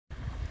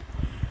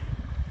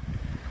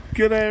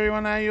Good day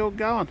everyone, how you all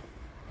going?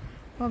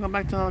 Welcome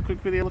back to another quick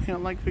video looking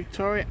at Lake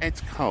Victoria. It's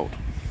cold.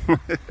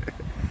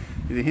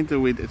 There's a hint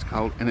of wind, it's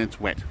cold and it's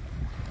wet.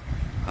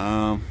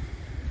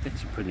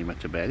 That's pretty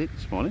much about it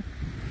this morning.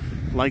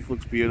 Lake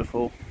looks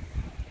beautiful.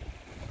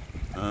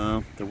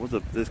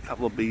 There's a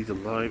couple of bees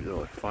alive, they're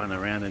like flying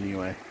around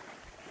anyway.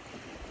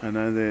 I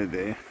know they're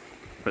there,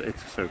 but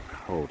it's so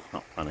cold, it's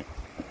not funny.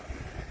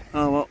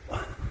 Oh well,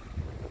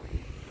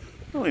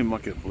 we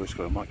might get blue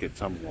sky, we might get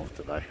some off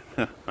today.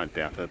 I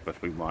doubt it, but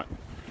we might.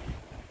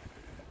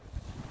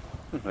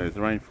 There's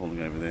rain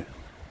falling over there.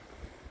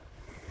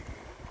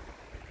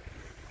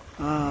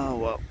 Oh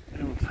well,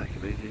 we'll take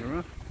it easy,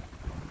 right?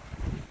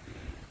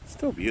 It's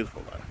still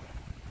beautiful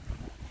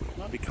though. It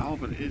might be cold,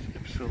 but it is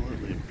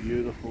absolutely a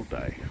beautiful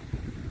day.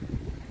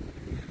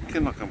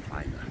 Cannot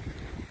complain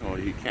though. Or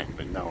you can,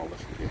 but no, I'll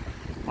listen to you.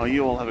 Oh,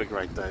 you all have a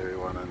great day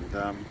everyone,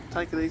 and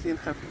take it easy and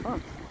have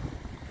fun.